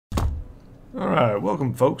Alright,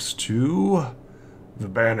 welcome folks to the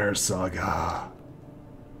Banner Saga.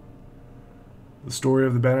 The story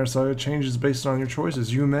of the Banner Saga changes based on your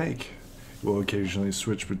choices you make. You will occasionally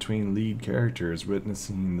switch between lead characters,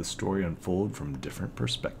 witnessing the story unfold from different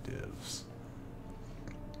perspectives.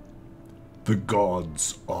 The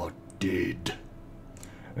gods are dead.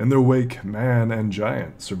 In their wake, man and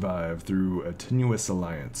giant survive through a tenuous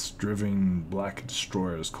alliance, driving black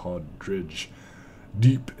destroyers called Dridge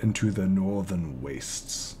deep into the northern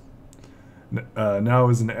wastes. Now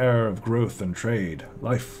is an era of growth and trade.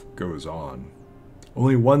 Life goes on.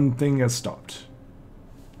 Only one thing has stopped.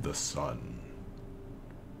 The sun.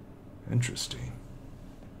 Interesting.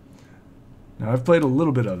 Now I've played a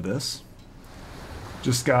little bit of this.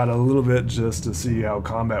 Just got a little bit just to see how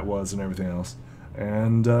combat was and everything else.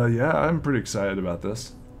 And yeah, I'm pretty excited about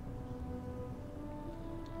this.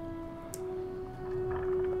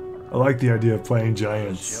 I like the idea of playing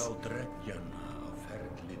giants.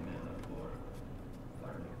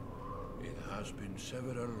 It has been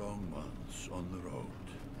several long months on the road.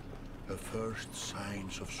 The first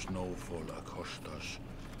signs of snowfall accost us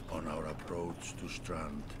on our approach to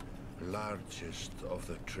Strand, largest of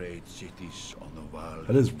the trade cities on the Val.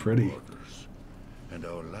 That is pretty. Borders, and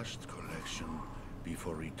our last collection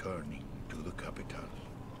before returning to the capital.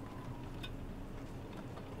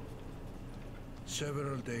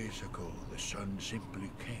 Several days ago, the sun simply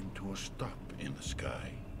came to a stop in the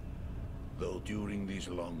sky. Though during these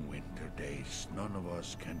long winter days, none of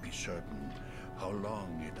us can be certain how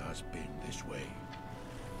long it has been this way.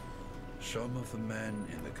 Some of the men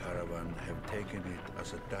in the caravan have taken it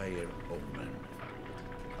as a dire omen.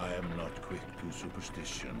 I am not quick to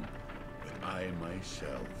superstition, but I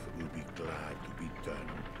myself will be glad to be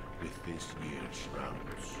done with this year's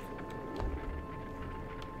rounds.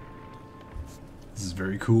 This is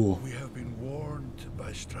very cool. We have been warned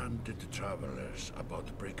by stranded travelers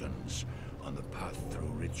about brigands on the path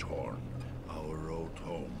through Ridgehorn, our road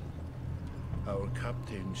home. Our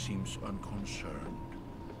captain seems unconcerned.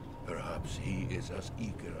 Perhaps he is as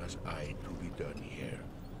eager as I to be done here.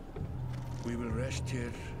 We will rest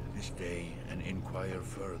here this day and inquire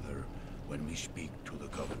further when we speak to the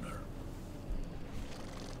governor.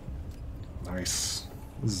 Nice.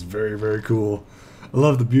 This is very, very cool. I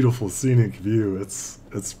love the beautiful scenic view. It's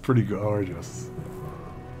pretty gorgeous.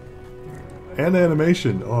 And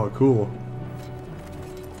animation. Oh, cool.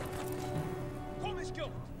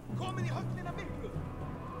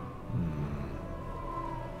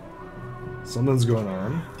 Something's going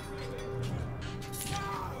on.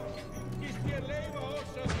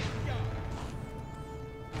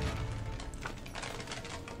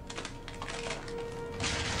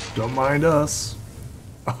 Don't mind us.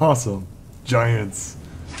 Awesome. Giants.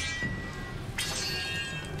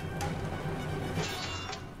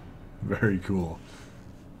 Very cool.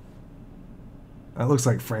 That looks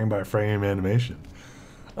like frame by frame animation.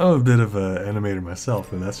 I'm a bit of an animator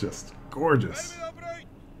myself, and that's just gorgeous.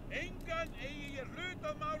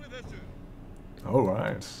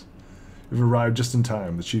 Alright. You've arrived just in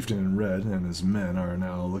time. The chieftain in red and his men are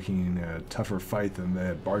now looking at a tougher fight than they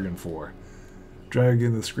had bargained for.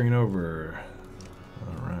 Dragging the screen over.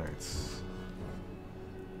 Alright.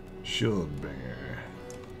 Shieldbanger.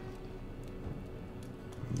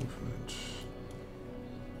 Movement.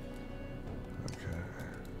 Okay.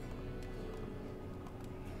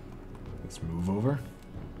 Let's move over.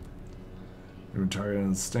 Inventory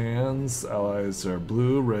and stands. Allies are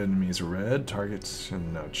blue, red enemies are red. Targets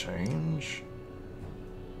can now change.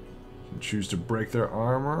 You can choose to break their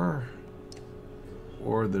armor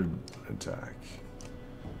or their attack.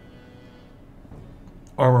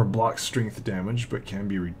 Armor blocks strength damage, but can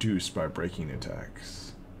be reduced by breaking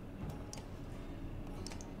attacks.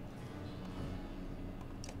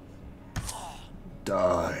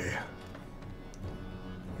 Die.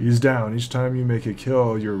 He's down. Each time you make a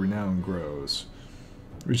kill, your renown grows,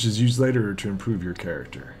 which is used later to improve your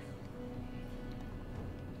character.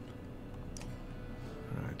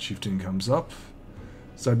 Alright, Chieftain comes up.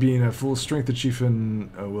 So being at full strength, the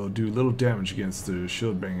Chieftain will do little damage against the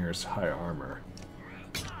Shieldbanger's high armor.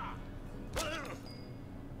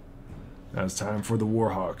 Now it's time for the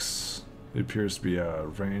Warhawks. It appears to be out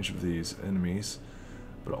of range of these enemies,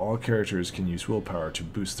 but all characters can use willpower to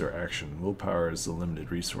boost their action. Willpower is a limited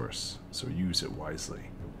resource, so use it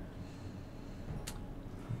wisely.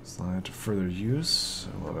 Slide to further use.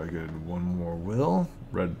 Well, I get one more will.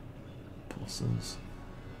 Red pulses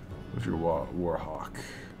with your Warhawk.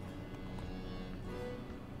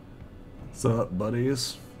 What's up,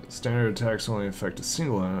 buddies? Standard attacks only affect a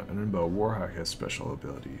single enemy, but Warhawk has special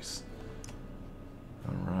abilities.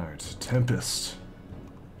 Alright, Tempest.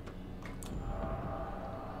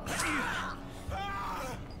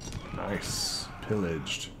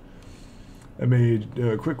 pillaged. I made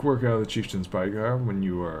quick work out of the chieftain's bodyguard when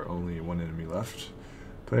you are only one enemy left.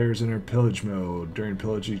 Players enter pillage mode. During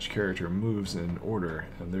pillage, each character moves in order,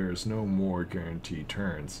 and there is no more guaranteed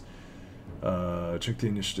turns. Check the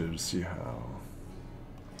initiative to see how.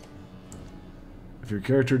 If your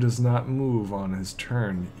character does not move on his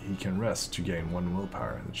turn, he can rest to gain 1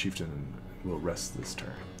 willpower. The chieftain will rest this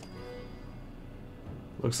turn.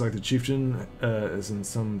 Looks like the chieftain is in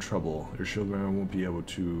some trouble. Your shieldbearer won't be able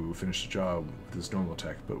to finish the job with his normal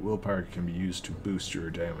attack, but willpower can be used to boost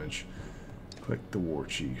your damage. Click the war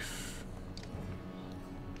chief.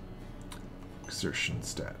 Exertion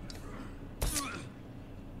stat.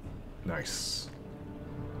 Nice.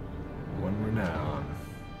 1 renown.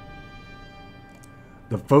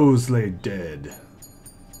 The foes lay dead.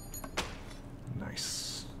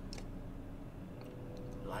 Nice.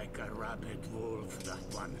 Like a rabid wolf,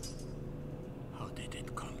 that one. How did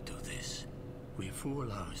it come to this? We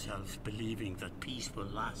fool ourselves believing that peace will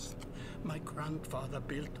last. My grandfather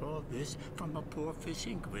built all this from a poor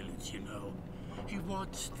fishing village, you know. He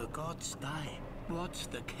watched the gods die,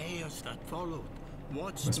 watched the chaos that followed,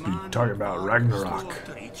 watched Must be man talking and about God Ragnarok.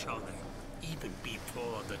 slaughter each other, even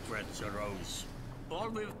before the dreads arose. All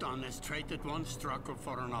we've done is traded one struggle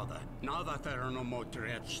for another. Now that there are no more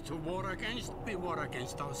dreads to war against, we war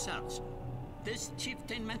against ourselves. This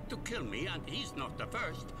chieftain meant to kill me, and he's not the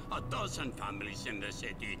first. 12 families in the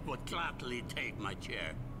city would gladly take my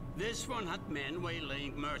chair. This one had men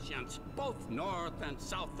waylaying merchants, both north and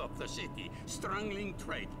south of the city, strangling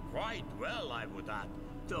trade quite well, I would add,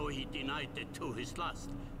 though he denied it to his last.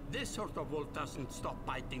 This sort of wolf doesn't stop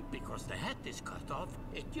biting because the head is cut off.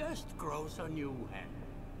 It just grows a new head.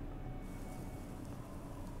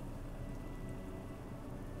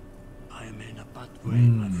 I'm in a bad way,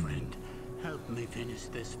 my friend. Help me finish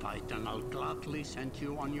this fight and I'll gladly send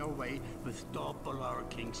you on your way with double our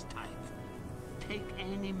king's tithe. Take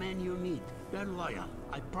any men you need. They're loyal,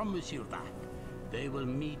 I promise you that. They will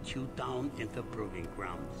meet you down in the proving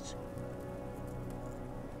grounds.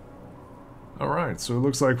 Alright, so it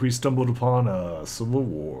looks like we stumbled upon a civil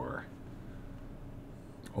war.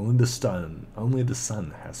 Only the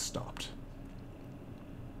sun has stopped.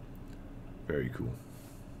 Very cool.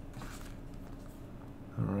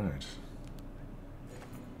 Alright.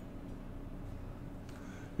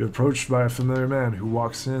 You're approached by a familiar man who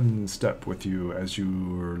walks in step with you as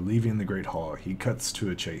you are leaving the Great Hall. He cuts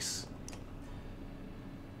to a chase.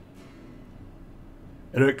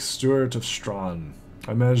 Eric Stewart of Strawn.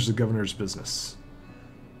 I manage the governor's business.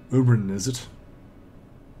 Ubrin, is it?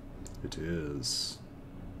 It is.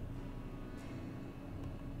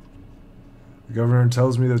 The governor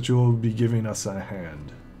tells me that you will be giving us a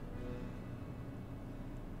hand.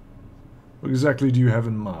 What exactly do you have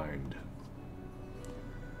in mind?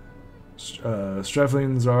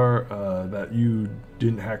 Straflings are that you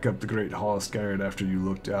didn't hack up the Great Hall scared after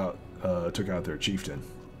you took out their chieftain.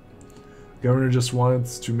 The governor just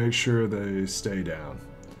wants to make sure they stay down.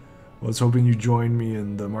 I was hoping you'd join me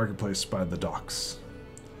in the marketplace by the docks.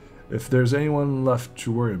 If there's anyone left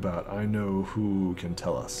to worry about, I know who can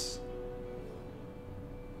tell us.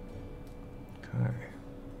 Okay.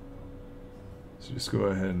 So just go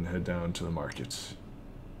ahead and head down to the market.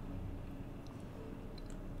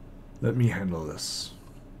 Let me handle this.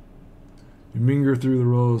 You mingle through the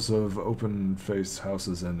rows of open-faced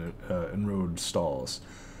houses and enroad stalls.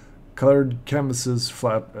 Colored canvases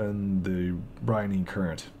flap in the briny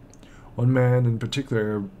current. One man in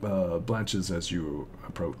particular blanches as you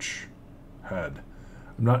approach. I'm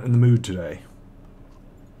not in the mood today.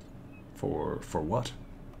 For what?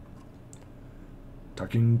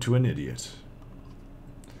 Talking to an idiot.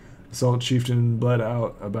 The Salt Chieftain bled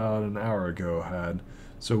out about an hour ago,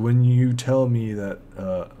 so when you tell me that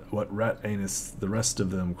what rat anus the rest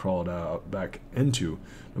of them crawled out back into,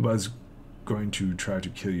 nobody's going to try to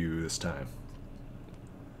kill you this time.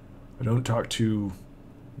 They don't talk to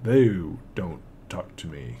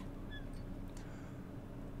me.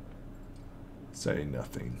 Say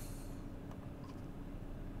nothing.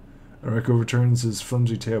 Eric overturns his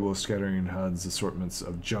flimsy table, scattering Had's assortments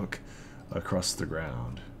of junk across the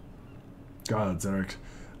ground. Gods, Eric,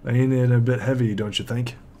 laying it a bit heavy, don't you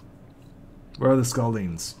think? Where are the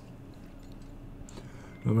Scaldings?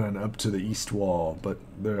 No man up to the east wall, but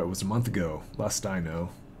there it was a month ago, last I know.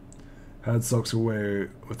 Had sulks away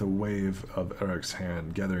with a wave of Eric's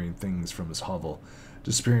hand, gathering things from his hovel,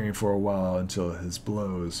 disappearing for a while until his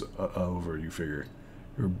blow's over, you figure.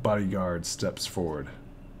 Your bodyguard steps forward.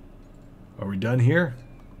 Are we done here?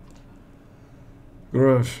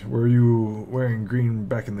 Gruff, were you wearing green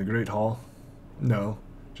back in the Great Hall? No,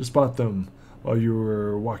 just bought them while you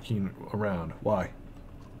were walking around. Why?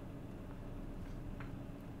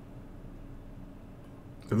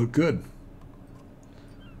 They look good.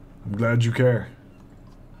 I'm glad you care.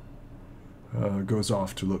 Goes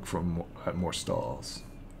off to look at more stalls.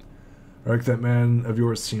 Eric, that man of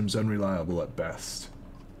yours seems unreliable at best.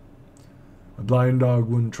 A blind dog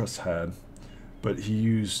wouldn't trust Had, but he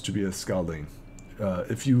used to be a scalding.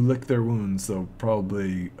 If you lick their wounds, they'll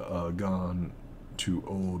probably gone to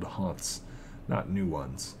old haunts, not new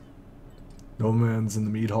ones. The old man's in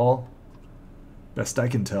the mead hall? Best I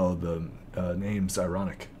can tell, the name's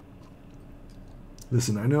ironic.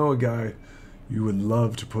 Listen, I know a guy you would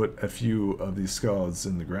love to put a few of these skulls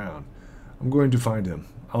in the ground. I'm going to find him.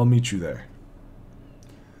 I'll meet you there.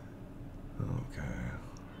 Okay.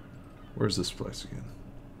 Where's this place again?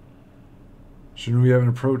 Shouldn't we have an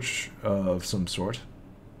approach of some sort?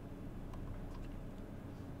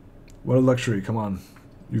 What a luxury, come on.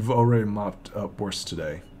 You've already mopped up worse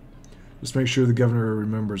today. Just make sure the governor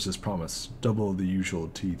remembers his promise. Double the usual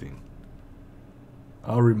teething.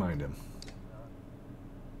 I'll remind him.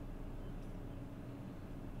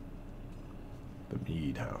 The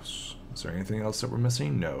mead house. Is there anything else that we're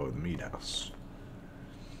missing? No, the mead house.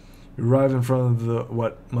 We arrive in front of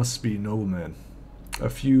what must be noblemen. A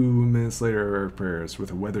few minutes later, our prayers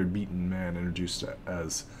with a weather-beaten man introduced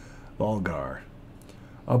as Valgar.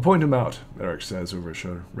 I'll point him out, Eric says over his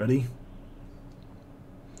shoulder. Ready?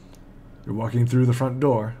 You're walking through the front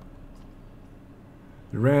door.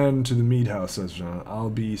 They ran to the mead house, says John. I'll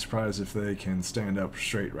be surprised if they can stand up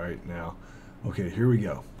straight right now. Okay, here we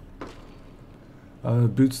go.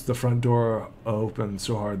 Boots the front door open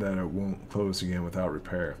so hard that it won't close again without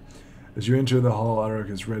repair. As you enter the hall,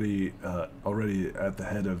 Alaric is already at the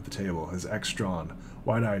head of the table, his axe drawn.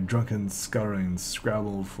 Wide-eyed, drunken scutterings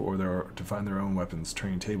scrabble to find their own weapons,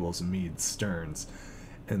 turning tables and meads, sterns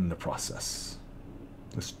in the process.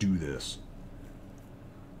 Let's do this.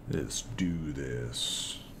 Let's do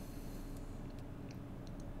this.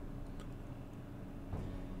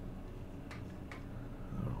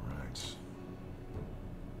 Alright.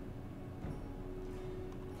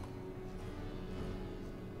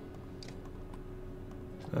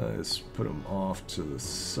 Let's put them off to the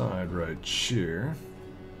side right here.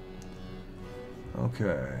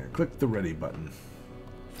 Okay, click the ready button.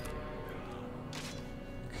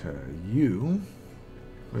 Okay, you.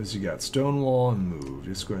 What has you got? Stonewall and move.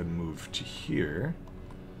 Just go ahead and move to here.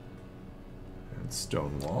 And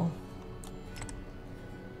Stonewall.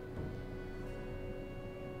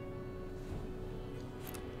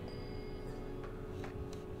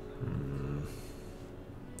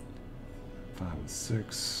 Five and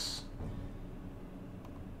six.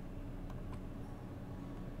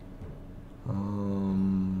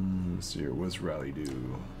 Let's see here. What's rally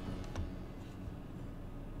do?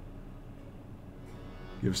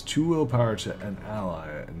 Gives 2 willpower to an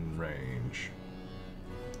ally in range.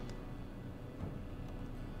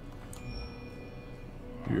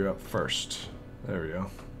 You're up first. There we go.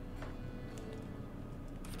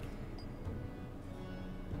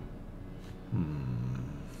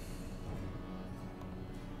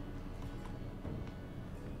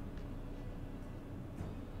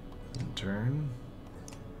 Turn.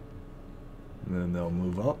 And then they'll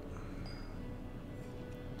move up.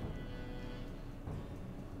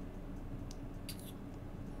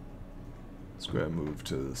 Let's go ahead and move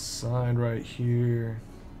to the side right here.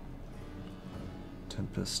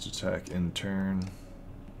 Tempest attack in turn.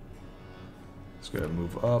 Let's go ahead and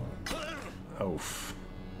move up. Oh,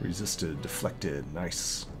 resisted, deflected,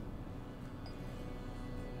 nice.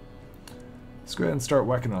 Let's go ahead and start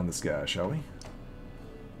whacking on this guy, shall we?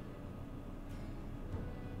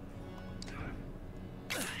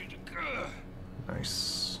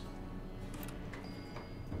 Nice.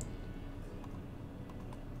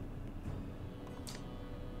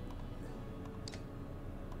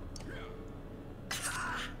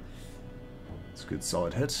 It's a good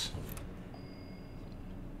solid hit.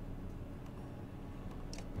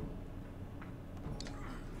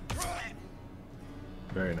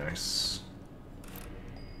 Very nice.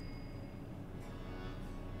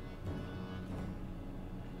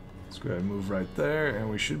 Let's go ahead and move right there, and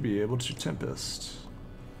we should be able to Tempest.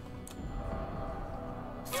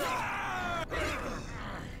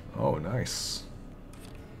 Oh, nice.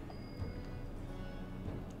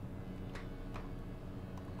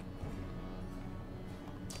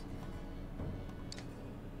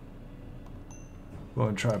 Go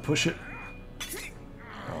and try to push it.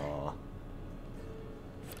 Aw.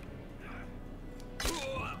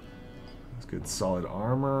 That's good solid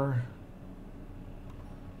armor.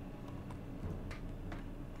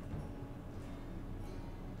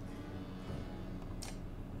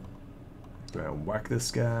 Go ahead and whack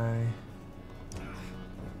this guy.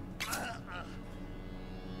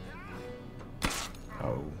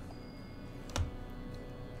 Oh.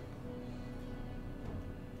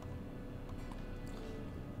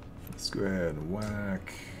 Let's go ahead and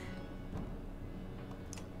whack.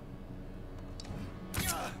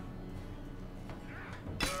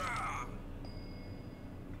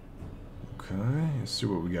 Okay, let's see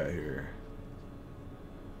what we got here.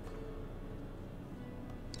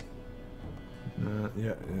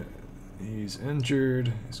 Yeah, he's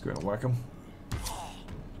injured. Let's go ahead and whack him.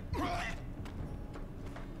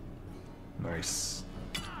 Nice.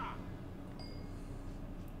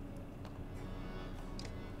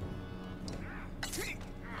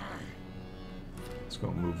 Let's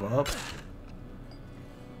go move up.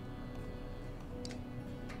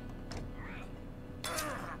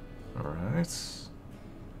 All right.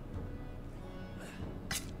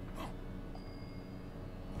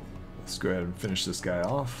 Let's go ahead and finish this guy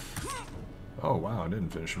off. Oh wow, I didn't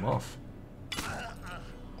finish him off.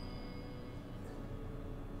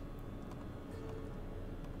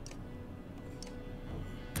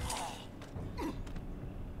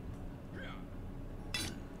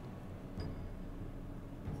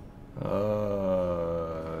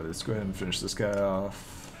 Let's go ahead and finish this guy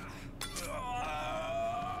off.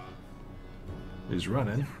 He's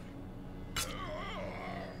running.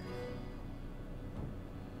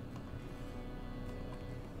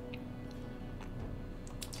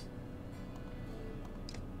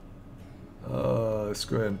 Let's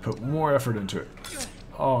go ahead and put more effort into it.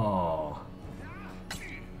 Oh.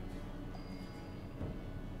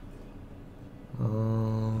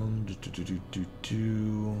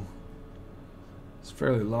 It's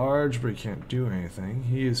fairly large, but he can't do anything.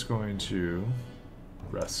 He is going to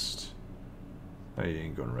rest. Oh, he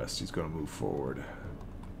ain't going to rest. He's going to move forward.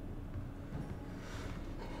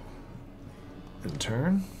 In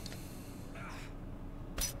turn.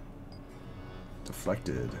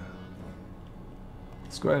 Deflected.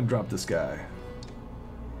 Let's go ahead and drop this guy.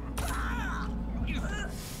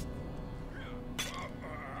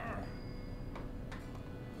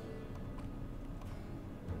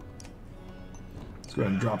 Let's go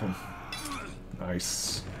ahead and drop him.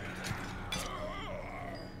 Nice.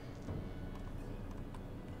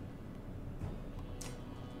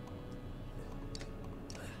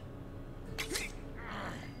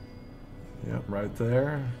 Yep, right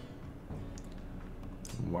there.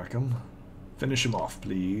 Whack him. Finish him off,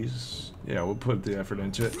 please. Yeah, we'll put the effort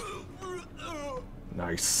into it.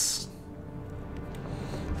 Nice.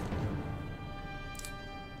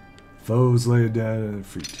 Foes laid down in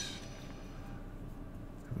feet.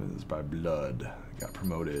 This is by blood. Got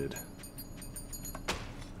promoted.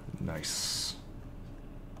 Nice.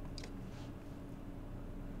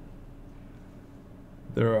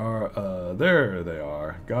 There they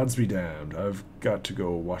are. Gods be damned. I've got to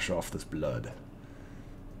go wash off this blood.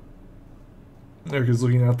 Eric is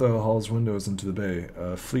looking out the hall's windows into the bay.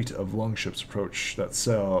 A fleet of longships approach that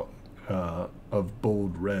sail of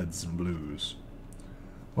bold reds and blues.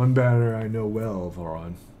 One banner I know well,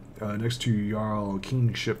 Voron. Next to Jarl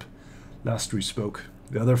King's ship, last we spoke.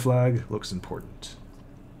 The other flag looks important.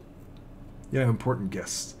 Yeah, important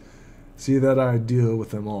guests. See that I deal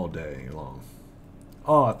with them all day long.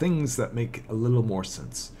 Ah, things that make a little more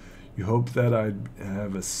sense. You hope that I'd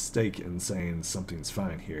have a stake in saying something's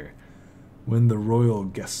fine here when the royal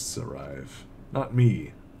guests arrive. Not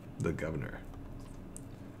me, the governor.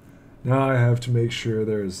 Now I have to make sure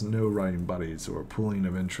there is no rotting bodies or pooling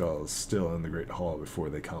of entrails still in the great hall before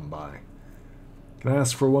they come by. Can I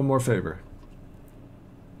ask for one more favor?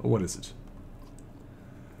 What is it?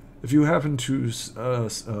 If you happen to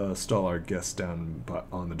stall our guests down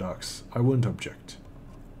on the docks, I wouldn't object.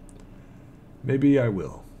 Maybe I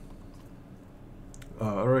will.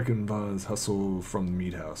 Eric and Von's hustle from the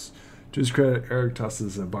meat house. To his credit, Eric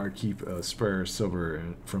tosses a barkeep a spare silver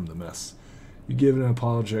from the mess. You give an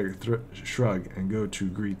apologetic shrug and go to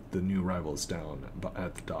greet the new arrivals down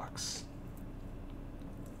at the docks.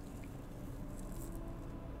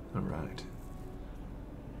 Alright.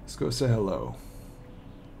 Let's go say hello.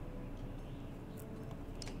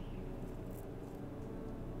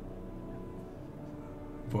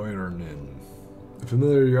 Voirnin. A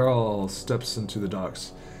familiar Jarl steps into the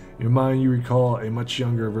docks. In your mind, you recall a much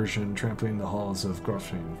younger version trampling the halls of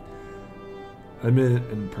Grofing. Admit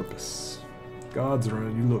it in purpose. Gods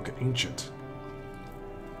around you look ancient.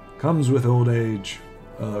 Comes with old age.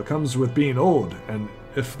 Comes with being old, and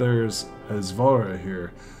if there's a Zvara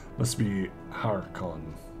here, must be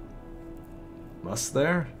Harkon. Must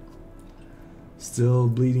there? Still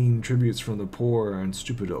bleeding tributes from the poor and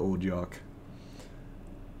stupid old Yok.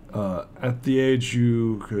 At the age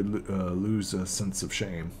you could lose a sense of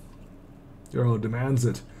shame. Earl demands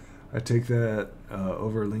it. I take that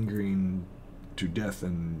over lingering to death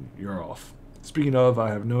and you're off. Speaking of,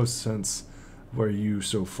 I have no sense of where you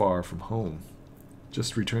so far from home.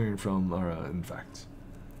 Just returning from Lara, in fact.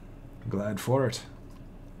 Glad for it.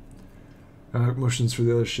 Motions for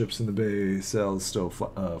the other ships in the bay, sails still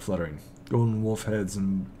fluttering. Golden wolf heads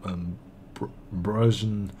and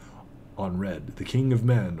Brujin on red. The king of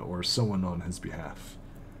men, or someone on his behalf.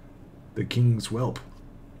 The king's whelp.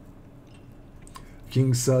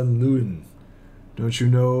 King's son, Lewin. Don't you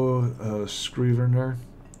know Scrivener?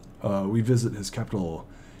 We visit his capital.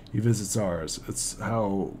 He visits ours. It's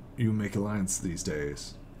how you make alliance these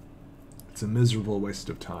days. It's a miserable waste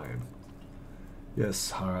of time.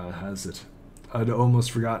 Yes, Hara has it. I'd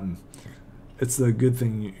almost forgotten. It's the good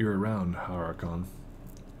thing you're around, Harakon.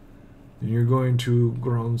 And you're going to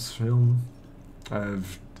Grom's film? I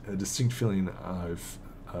have a distinct feeling I've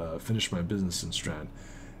finished my business in Strand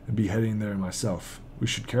and be heading there myself. We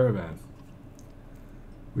should caravan.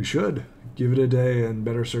 We should. Give it a day and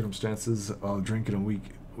better circumstances. I'll drink in a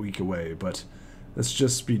week away, but let's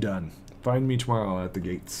just be done. Find me tomorrow at the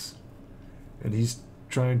gates. And he's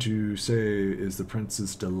trying to say is the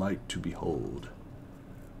prince's delight to behold.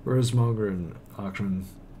 Where's Monger and Akron?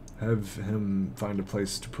 Have him find a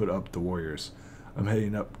place to put up the warriors. I'm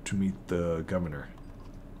heading up to meet the governor.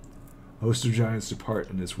 A host of giants depart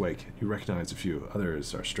in his wake. You recognize a few.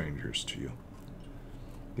 Others are strangers to you.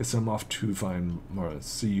 Guess I'm off to find Mara.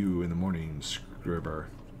 See you in the morning, Scriber.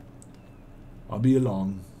 I'll be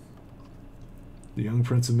along. The young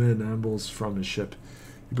prince of men ambles from his ship.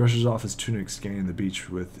 He brushes off his tunic, scanning the beach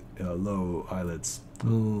with low eyelids.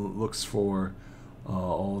 Looks for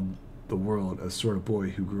all the world a sort of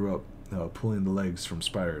boy who grew up pulling the legs from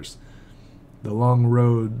spiders. The long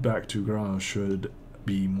road back to Grand should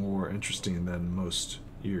be more interesting than most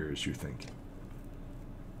years, you think.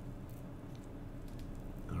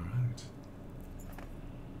 Alright.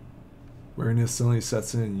 Weariness suddenly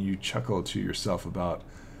sets in, and you chuckle to yourself about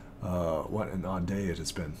what an odd day it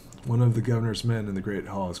has been. One of the governor's men in the great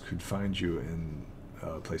halls could find you in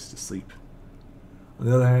a place to sleep. On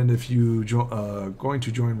the other hand, if you going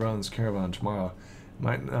to join Ron's caravan tomorrow, it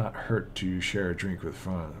might not hurt to share a drink with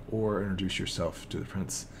Ron or introduce yourself to the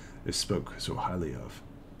prince they spoke so highly of.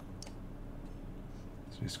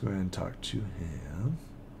 So let's go ahead and talk to him.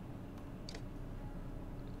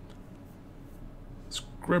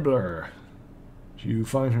 Scribbler. You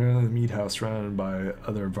find her in the meat house surrounded by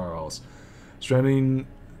other Varls. Strands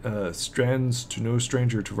to no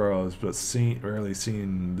stranger to Varls, but rarely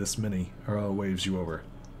seen this many. Varl waves you over.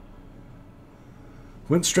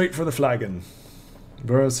 Went straight for the flagon.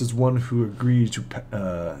 Varus is one who agreed to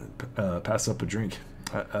pass up a drink.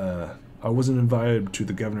 I wasn't invited to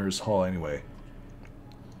the governor's hall anyway.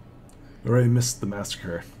 I already missed the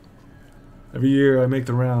massacre. Every year I make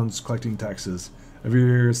the rounds collecting taxes. Every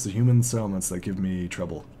year it's the human settlements that give me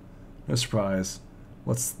trouble. No surprise.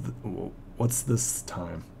 What's this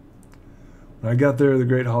time? When I got there, the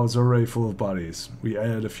Great Hall was already full of bodies. We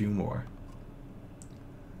added a few more.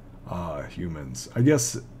 Ah, humans. I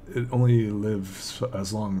guess it only lives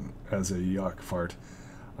as long as a yak fart.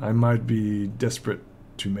 I might be desperate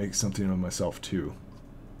to make something of myself, too.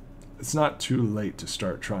 It's not too late to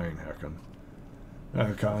start trying,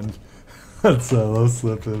 Hakon. That's a low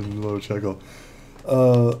slip and low chuckle.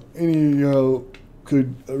 Any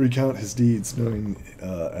could recount his deeds, knowing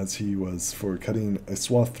as he was for cutting a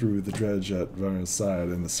swath through the dredge at Varna's side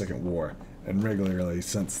in the Second War, and regularly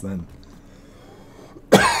since then.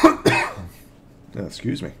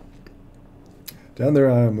 Excuse me. Down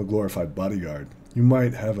there I am a glorified bodyguard. You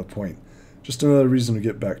might have a point. Just another reason to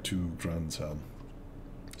get back to Grun's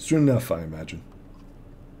soon enough, I imagine.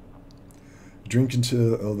 Drink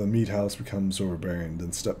until the meat house becomes overbearing,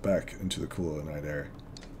 then step back into the cool of the night air.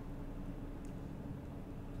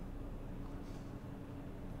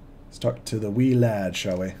 Let's talk to the wee lad,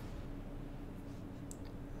 shall we?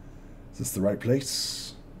 Is this the right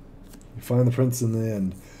place? You find the prince in the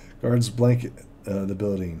end. Guards blanket the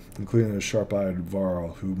building, including a sharp-eyed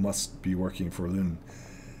Varl who must be working for Lun.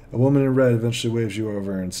 A woman in red eventually waves you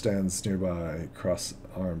over and stands nearby,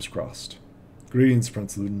 arms crossed. Greetings,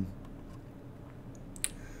 Prince Luden.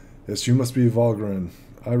 Yes, you must be Valgren.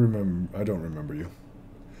 I don't remember you.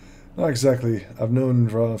 Not exactly. I've known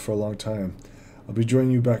Vara for a long time. I'll be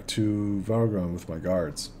joining you back to Valgren with my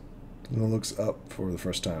guards. Luna looks up for the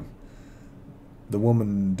first time. The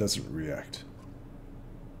woman doesn't react.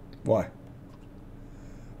 Why?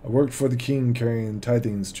 I worked for the king carrying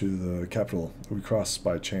tithings to the capital. We crossed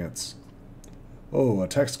by chance. Oh, a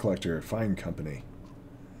tax collector. Fine company.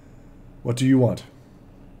 What do you want?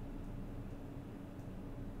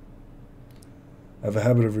 I have a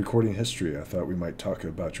habit of recording history. I thought we might talk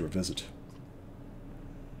about your visit.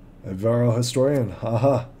 A Varl historian?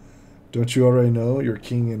 Haha. Don't you already know? Your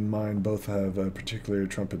king and mine both have a particular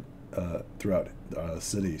trumpet throughout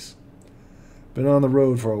cities. Been on the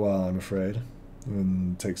road for a while, I'm afraid.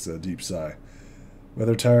 And takes a deep sigh.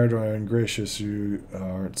 Whether tired or ungracious, you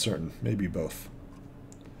aren't certain. Maybe both.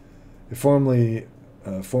 A formality,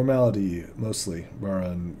 mostly.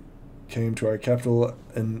 Baron came to our capital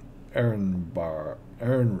in Aramrang,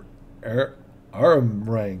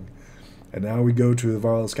 and now we go to the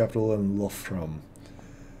Varl's capital in Lofram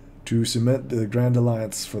to cement the grand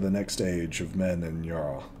alliance for the next age of men in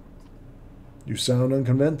Jarl. You sound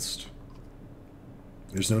unconvinced.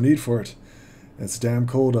 There's no need for it. It's damn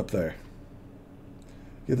cold up there.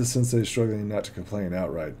 Get the sense that you're struggling not to complain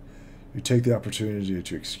outright. You take the opportunity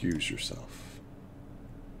to excuse yourself.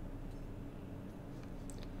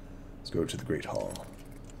 Let's go to the Great Hall.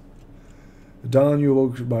 At dawn you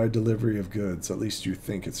awoke by delivery of goods. At least you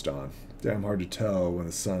think it's dawn. Damn hard to tell when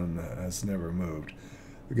the sun has never moved.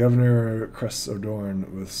 The governor crests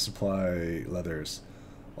adorned with supply leathers.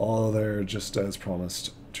 All there just as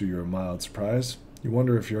promised, to your mild surprise. You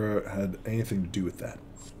wonder if you had anything to do with that.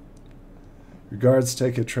 Your guards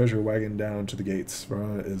take a treasure wagon down to the gates.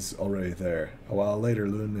 Verona is already there. A while later,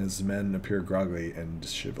 Lune and his men appear groggy and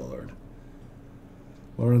disheveled.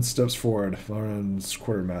 Lawrence steps forward. Lawrence's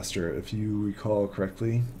quartermaster. If you recall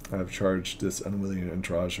correctly, I have charged this unwilling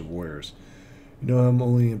entourage of warriors. You know him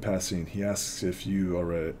only in passing. He asks if you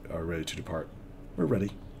are ready to depart. We're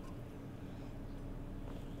ready.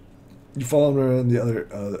 You follow him and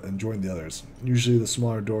and join the others. Usually the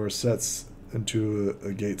smaller door sets into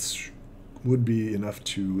a gates would be enough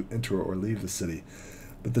to enter or leave the city,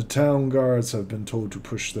 but the town guards have been told to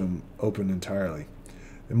push them open entirely.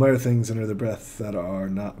 They mutter things under their breath that are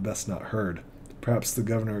best not heard. Perhaps the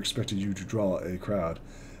governor expected you to draw a crowd,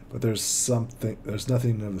 but there's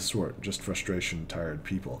nothing of the sort, just frustration, tired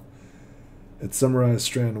people. It summarized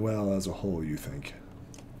Strand well as a whole, you think.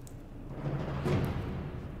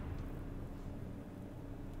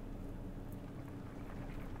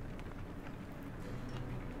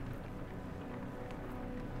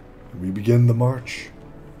 We begin the march.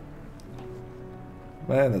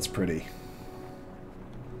 Man, that's pretty.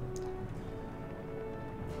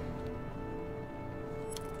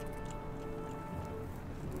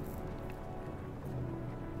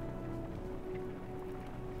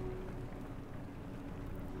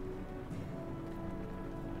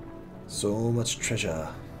 So much treasure.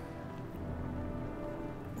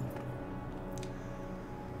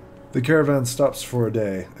 The caravan stops for a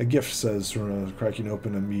day. A gift, says Runa, cracking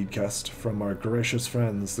open a mead cast. From our gracious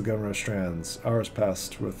friends, the Governor of Strands. Hours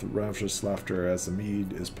passed with ravenous laughter as the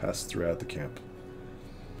mead is passed throughout the camp.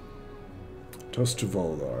 Toast to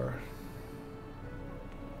Volar.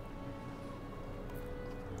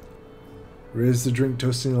 Raise the drink,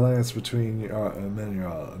 toasting alliance between men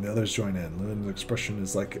and the others join in. Lumen's expression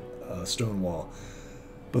is like a stone wall.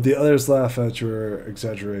 But the others laugh at your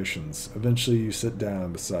exaggerations. Eventually you sit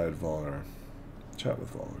down beside Volar. Chat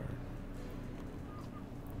with Volar.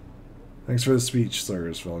 Thanks for the speech,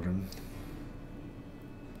 sirs, Veldrin.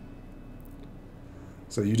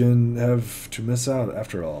 So you didn't have to miss out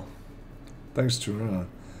after all. Thanks to Runa.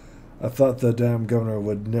 I thought the damn governor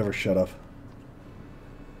would never shut up.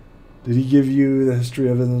 Did he give you the history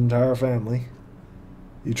of his entire family?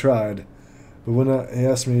 He tried, but when he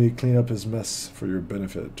asked me to clean up his mess for your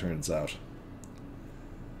benefit, it turns out.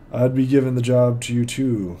 I'd be giving the job to you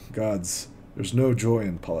too, gods. There's no joy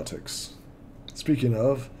in politics. Speaking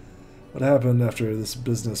of, what happened after this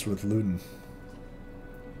business with Luden?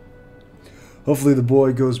 Hopefully the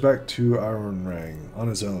boy goes back to Ironrang on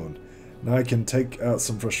his own, and I can take out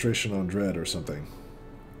some frustration on Dread or something.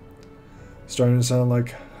 Starting to sound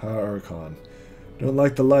like Harkon. Don't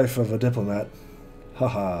like the life of a diplomat.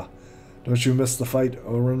 Haha. Don't you miss the fight,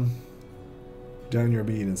 Oren? Down your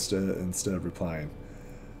meat instead of replying.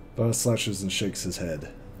 Varus slouches and shakes his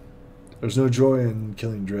head. There's no joy in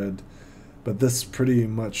killing Dread, but this pretty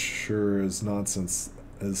much sure is nonsense,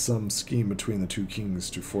 as some scheme between the two kings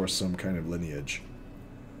to force some kind of lineage.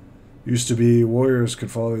 Used to be warriors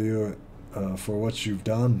could follow you for what you've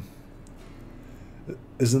done.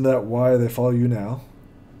 Isn't that why they follow you now?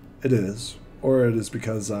 It is. Or it is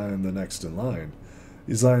because I am the next in line.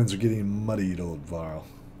 These lines are getting muddied, old Varl.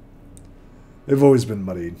 They've always been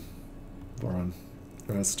muddied. Voron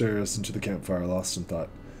stares into the campfire, lost in thought.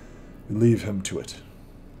 We leave him to it.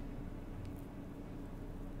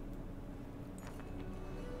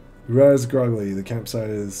 We rise groggily. The campsite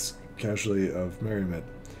is casually of merriment.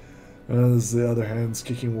 As the other hands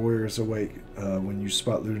kicking warriors awake when you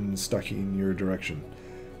spot Ludin stalking your direction.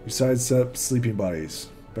 You sidestep sleeping bodies.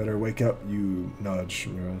 Better wake up, you nudge.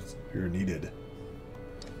 You're needed.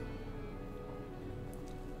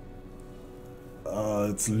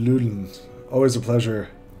 It's Ludin. Always a pleasure.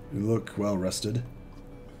 You look well rested.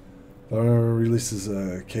 Laura releases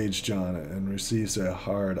a caged John and receives a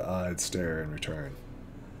hard-eyed stare in return.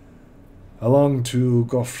 How long to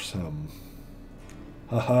Gotham?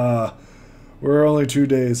 Haha, we're only 2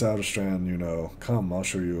 days out of Strand, you know. Come, I'll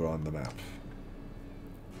show you on the map.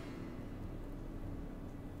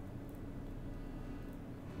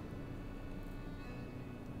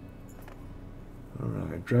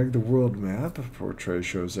 Alright, drag the world map. Portrait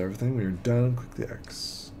shows everything. When you're done, click the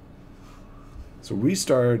X. So we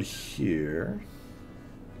started here.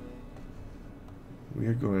 We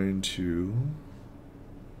are going to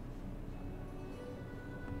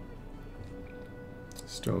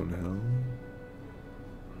Stonehill,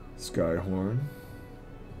 Skyhorn,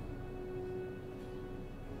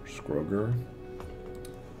 Scroger.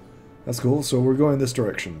 That's cool. So we're going this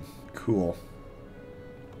direction. Cool.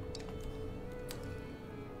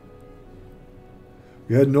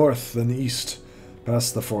 We head north, then east,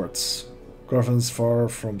 past the forts. Graffin's far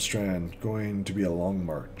from Strand, going to be a long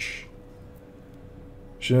march.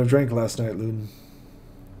 Should have drank last night, Ludin.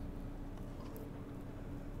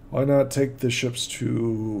 Why not take the ships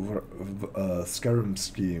to Skyrim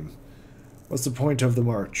scheme? What's the point of the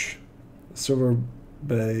march? The Silverstone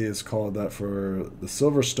Bay is called that for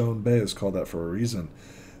a reason.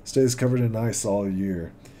 It stays covered in ice all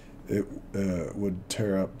year. It would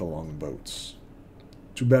tear up the longboats.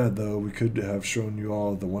 Too bad, though. We could have shown you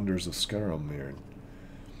all the wonders of Skyrim.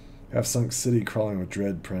 Half-sunk city crawling with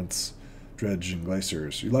dredge and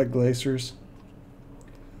glaciers. You like glaciers?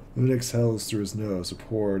 Ludin exhales through his nose, a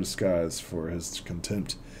poor disguise for his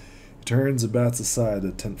contempt. He turns and bats aside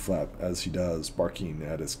a tent flap as he does, barking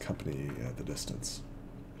at his company at the distance.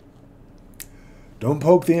 Don't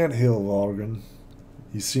poke the anthill, Valgren.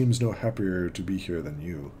 He seems no happier to be here than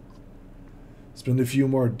you. Spend a few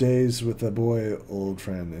more days with the boy, old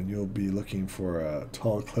friend, and you'll be looking for a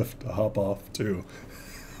tall cliff to hop off to.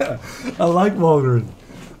 I like Valgren.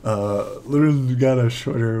 Ludin got a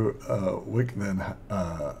shorter wick than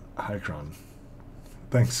Hykron.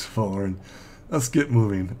 Thanks, Valgren. Let's get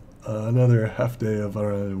moving. Another half day of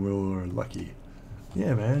our will or lucky.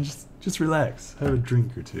 Yeah, man, just relax. Have a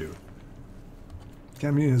drink or two.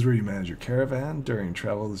 Camping is where you manage your caravan. During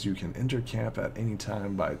travels, you can enter camp at any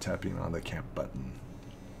time by tapping on the camp button.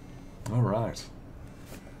 Alright.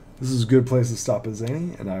 This is a good place to stop as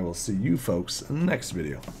any, and I will see you folks in the next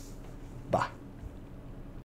video.